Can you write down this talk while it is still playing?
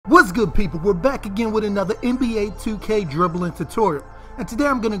What's good, people? We're back again with another NBA 2K dribbling tutorial, and today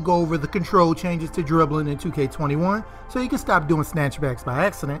I'm going to go over the control changes to dribbling in 2K21 so you can stop doing snatchbacks by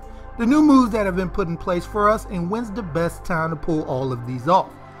accident, the new moves that have been put in place for us, and when's the best time to pull all of these off.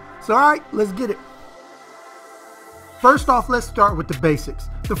 So alright, let's get it. First off, let's start with the basics.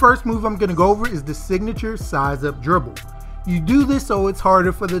 The first move I'm going to go over is the signature size up dribble. You do this so it's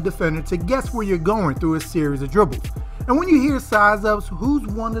harder for the defender to guess where you're going through a series of dribbles. And when you hear size ups, who's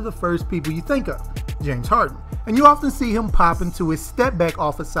one of the first people you think of? James Harden. And you often see him pop into his step back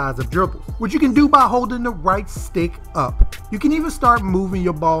off a size up dribbles, which you can do by holding the right stick up. You can even start moving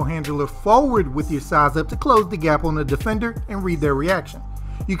your ball handler forward with your size up to close the gap on the defender and read their reaction.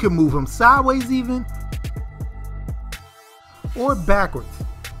 You can move him sideways even, or backwards.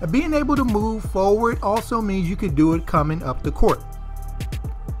 And being able to move forward also means you can do it coming up the court.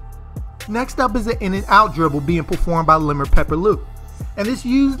 Next up is an in and out dribble being performed by Lemmer Pepper Lou, and it's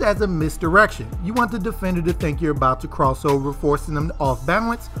used as a misdirection. You want the defender to think you're about to cross over, forcing them to off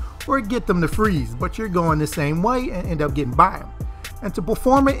balance or get them to freeze, but you're going the same way and end up getting by them. And to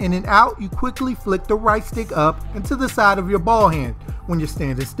perform it in and out, you quickly flick the right stick up and to the side of your ball hand when you're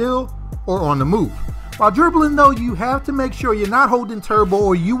standing still or on the move. While dribbling though, you have to make sure you're not holding turbo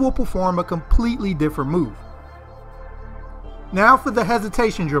or you will perform a completely different move. Now for the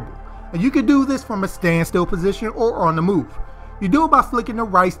hesitation dribble. And you can do this from a standstill position or on the move. You do it by flicking the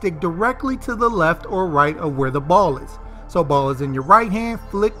right stick directly to the left or right of where the ball is. So ball is in your right hand,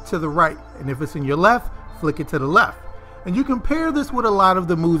 flick to the right. And if it's in your left, flick it to the left. And you can pair this with a lot of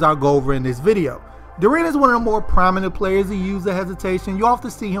the moves I'll go over in this video. Durant is one of the more prominent players who use the hesitation. You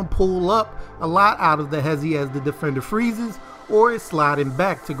often see him pull up a lot out of the hezi as the defender freezes or is sliding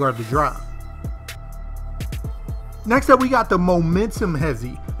back to guard the drive. Next up, we got the momentum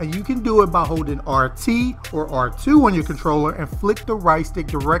hezi, and you can do it by holding RT or R2 on your controller and flick the right stick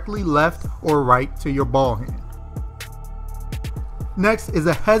directly left or right to your ball hand. Next is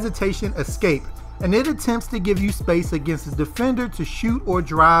a hesitation escape, and it attempts to give you space against the defender to shoot or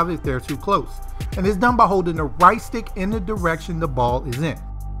drive if they're too close, and it's done by holding the right stick in the direction the ball is in.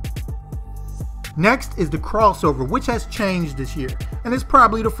 Next is the crossover, which has changed this year, and it's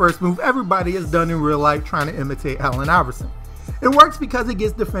probably the first move everybody has done in real life trying to imitate Allen Iverson. It works because it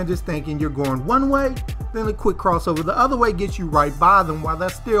gets defenders thinking you're going one way, then a quick crossover the other way gets you right by them while they're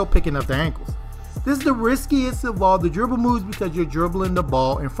still picking up their ankles. This is the riskiest of all the dribble moves because you're dribbling the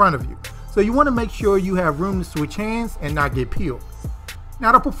ball in front of you, so you want to make sure you have room to switch hands and not get peeled.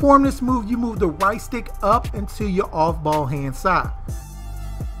 Now to perform this move, you move the right stick up into your off-ball hand side.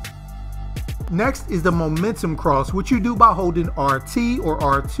 Next is the momentum cross, which you do by holding RT or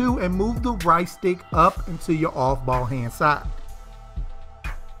R2 and move the right stick up into your off-ball hand side.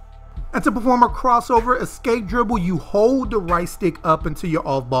 And to perform a crossover escape dribble, you hold the right stick up into your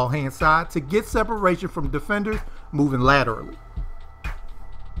off-ball hand side to get separation from defenders moving laterally.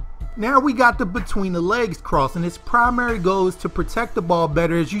 Now we got the between the legs cross, and its primary goal is to protect the ball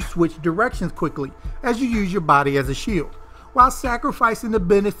better as you switch directions quickly as you use your body as a shield, while sacrificing the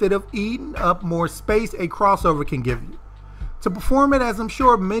benefit of eating up more space a crossover can give you. To perform it, as I'm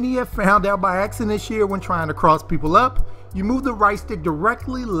sure many have found out by accident this year when trying to cross people up, you move the right stick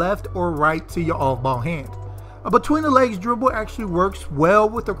directly left or right to your off-ball hand. A between the legs dribble actually works well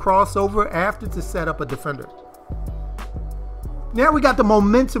with a crossover after to set up a defender. Now we got the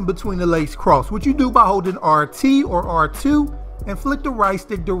momentum between the legs cross, which you do by holding RT or R2 and flick the right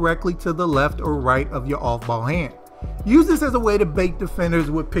stick directly to the left or right of your off-ball hand. Use this as a way to bait defenders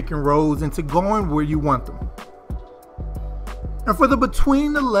with pick and rolls into going where you want them. And for the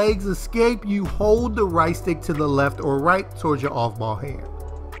between the legs escape, you hold the right stick to the left or right towards your off-ball hand.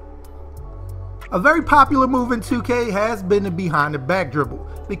 A very popular move in 2K has been the behind the back dribble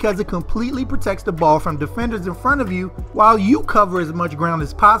because it completely protects the ball from defenders in front of you while you cover as much ground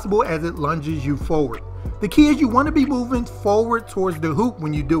as possible as it lunges you forward. The key is you want to be moving forward towards the hoop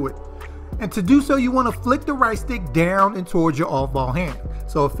when you do it. And to do so, you want to flick the right stick down and towards your off-ball hand.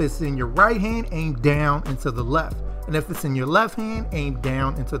 So if it's in your right hand, aim down and to the left. And if it's in your left hand, aim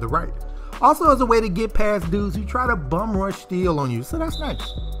down and to the right. Also as a way to get past dudes who try to bum rush steal on you, so that's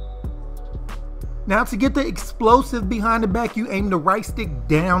nice. Now to get the explosive behind the back, you aim the right stick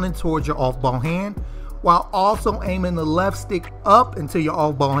down and towards your off-ball hand, while also aiming the left stick up into your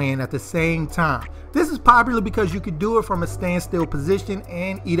off-ball hand at the same time. This is popular because you can do it from a standstill position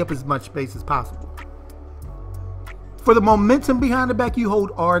and eat up as much space as possible. For the momentum behind the back, you hold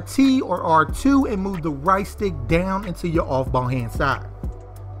RT or R2 and move the right stick down into your off-ball hand side.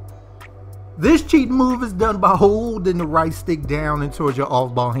 This cheating move is done by holding the right stick down and towards your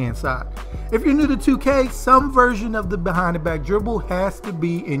off-ball hand side. If you're new to 2K, some version of the behind the back dribble has to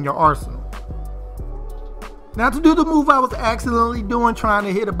be in your arsenal. Now, to do the move I was accidentally doing trying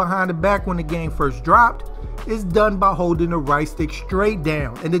to hit it behind the back when the game first dropped, is done by holding the right stick straight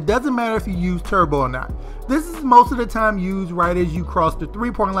down, and it doesn't matter if you use turbo or not. This is most of the time used right as you cross the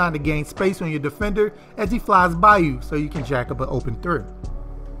 3-point line to gain space on your defender as he flies by you so you can jack up an open 3.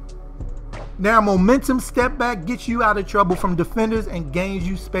 Now, momentum step back gets you out of trouble from defenders and gains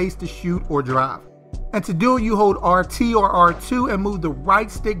you space to shoot or drive. And to do it, you hold RT or R2 and move the right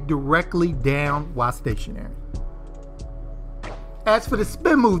stick directly down while stationary. As for the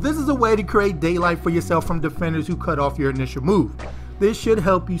spin move, this is a way to create daylight for yourself from defenders who cut off your initial move. This should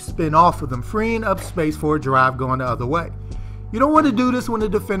help you spin off of them, freeing up space for a drive going the other way. You don't want to do this when the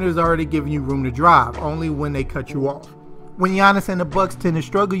defender is already giving you room to drive, only when they cut you off. When Giannis and the Bucks tend to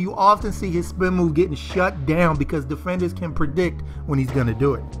struggle, you often see his spin move getting shut down because defenders can predict when he's going to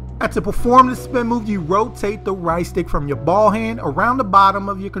do it. And to perform the spin move, you rotate the right stick from your ball hand around the bottom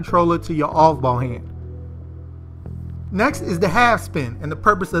of your controller to your off ball hand. Next is the half spin, and the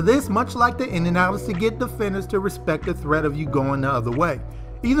purpose of this, much like the in and out, is to get defenders to respect the threat of you going the other way,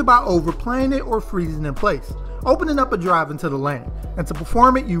 either by overplaying it or freezing in place, opening up a drive into the lane. And to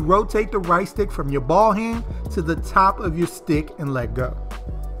perform it, you rotate the right stick from your ball hand to the top of your stick and let go.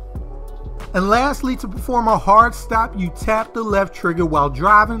 And lastly, to perform a hard stop, you tap the left trigger while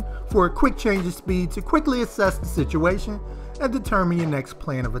driving for a quick change of speed to quickly assess the situation and determine your next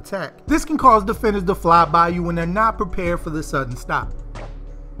plan of attack. This can cause defenders to fly by you when they're not prepared for the sudden stop.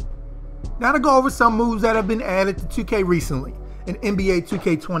 Now to go over some moves that have been added to 2K recently. In NBA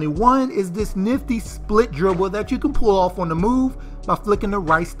 2K21 is this nifty split dribble that you can pull off on the move by flicking the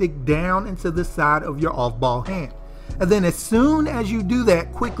right stick down into the side of your off-ball hand. And then as soon as you do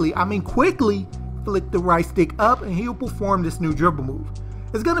that quickly flick the right stick up and he'll perform this new dribble move.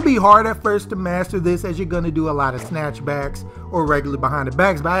 It's going to be hard at first to master this as you're going to do a lot of snatchbacks or regular behind the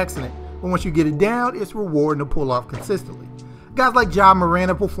backs by accident, but once you get it down, it's rewarding to pull off consistently. Guys like Ja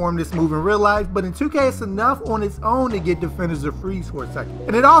Morant perform this move in real life, but in 2K it's enough on its own to get defenders to freeze for a second.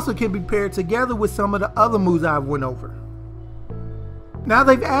 And it also can be paired together with some of the other moves I've went over. Now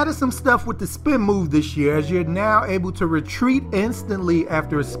they've added some stuff with the spin move this year, as you're now able to retreat instantly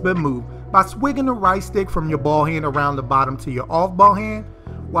after a spin move by swinging the right stick from your ball hand around the bottom to your off ball hand,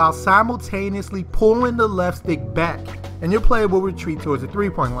 while simultaneously pulling the left stick back, and your player will retreat towards the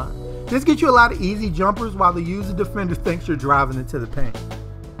 3-point line. This gets you a lot of easy jumpers while the user defender thinks you're driving into the paint.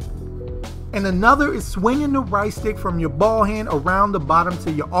 And another is swinging the right stick from your ball hand around the bottom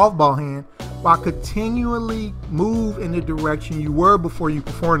to your off ball hand while continually move in the direction you were before you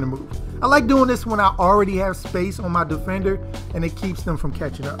perform the move. I like doing this when I already have space on my defender and it keeps them from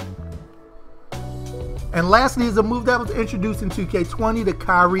catching up. And lastly is a move that was introduced in 2K20, the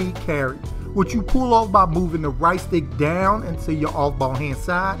Kyrie carry, which you pull off by moving the right stick down into your off ball hand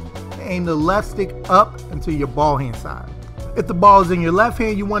side and aim the left stick up into your ball hand side. If the ball is in your left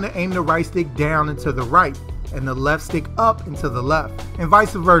hand, you want to aim the right stick down into the right and the left stick up into the left, and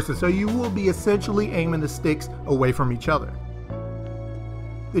vice versa, so you will be essentially aiming the sticks away from each other.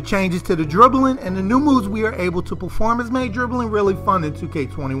 The changes to the dribbling and the new moves we are able to perform has made dribbling really fun in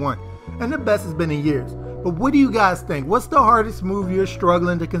 2K21, and the best has been in years. But what do you guys think? What's the hardest move you're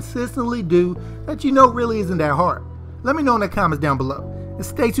struggling to consistently do that you know really isn't that hard? Let me know in the comments down below. And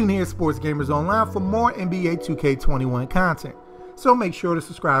stay tuned here at Sports Gamers Online for more NBA 2K21 content. So make sure to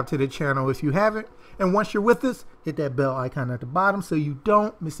subscribe to the channel if you haven't. And once you're with us, hit that bell icon at the bottom so you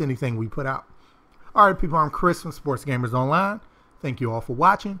don't miss anything we put out. Alright people, I'm Chris from Sports Gamers Online. Thank you all for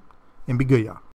watching, and be good y'all.